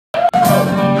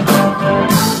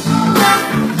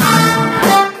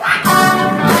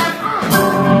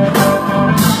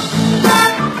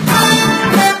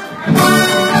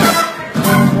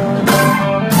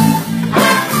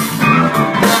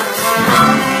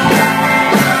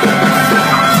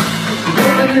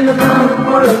a million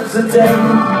words a day.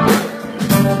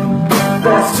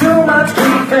 There's too much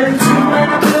grief and too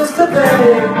many bills to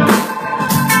pay.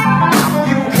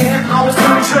 You can't always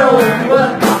control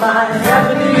what might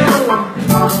happen to you,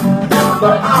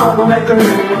 but all the way through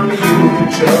you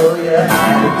control your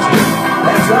attitude.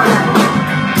 That's right.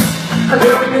 I'm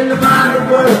living in the minor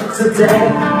world today.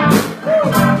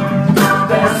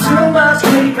 There's too much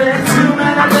grief and too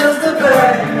many bills to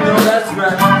pay. No, that's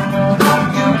right.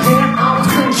 You can't always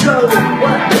control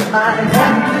what might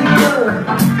happen to you,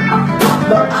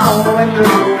 but all the way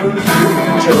through you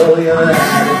control your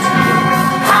attitude.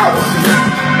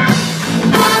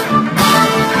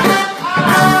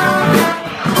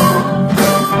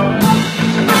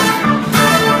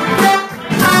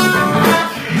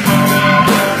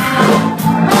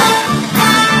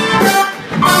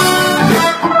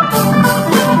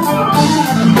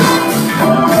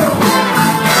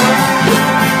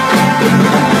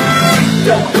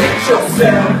 Don't get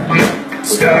yourself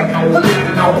stuck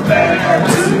living on the bad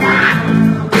habits.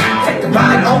 Take a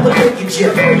bite on the cookie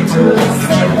chip to the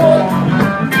simple.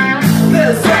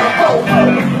 There's a whole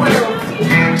world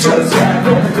just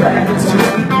having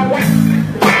gratitude.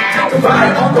 Take a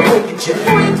bite on the cookie chip to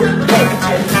the cookie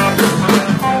chip.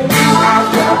 I've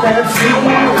got that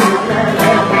feeling that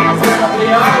everything's gonna be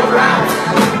alright.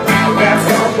 That's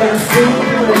all that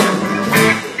feeling.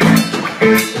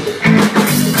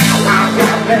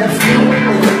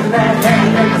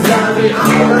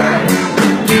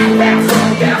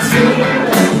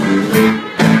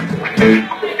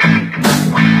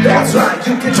 That's right,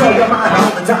 you control your mind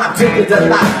all the time, take it to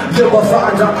life, live a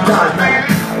far dark time, man.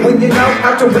 When you know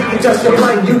how to read just your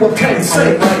brain, you obtain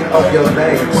same one of your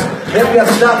names. If you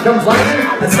stop complaining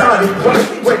and started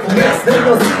working with this, then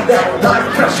you'll see that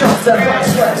life pressure and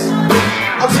priceless.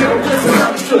 Until this is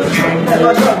understood, you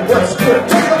never know what's good.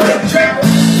 Take it away, Jack.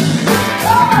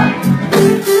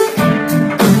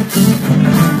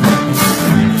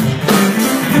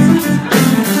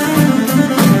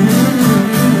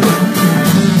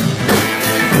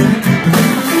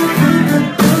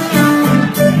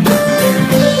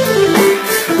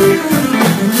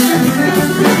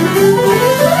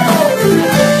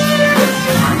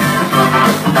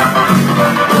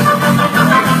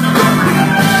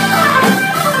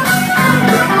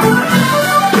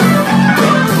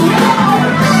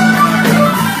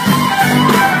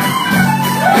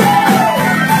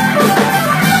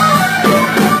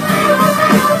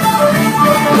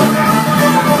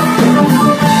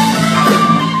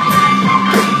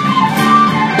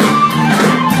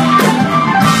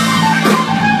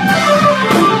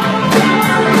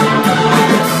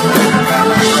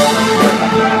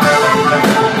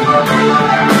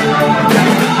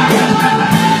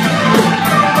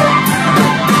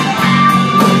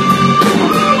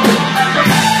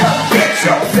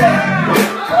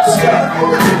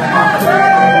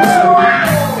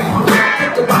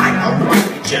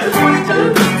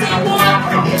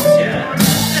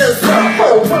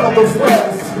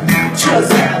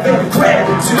 Just have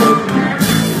gratitude.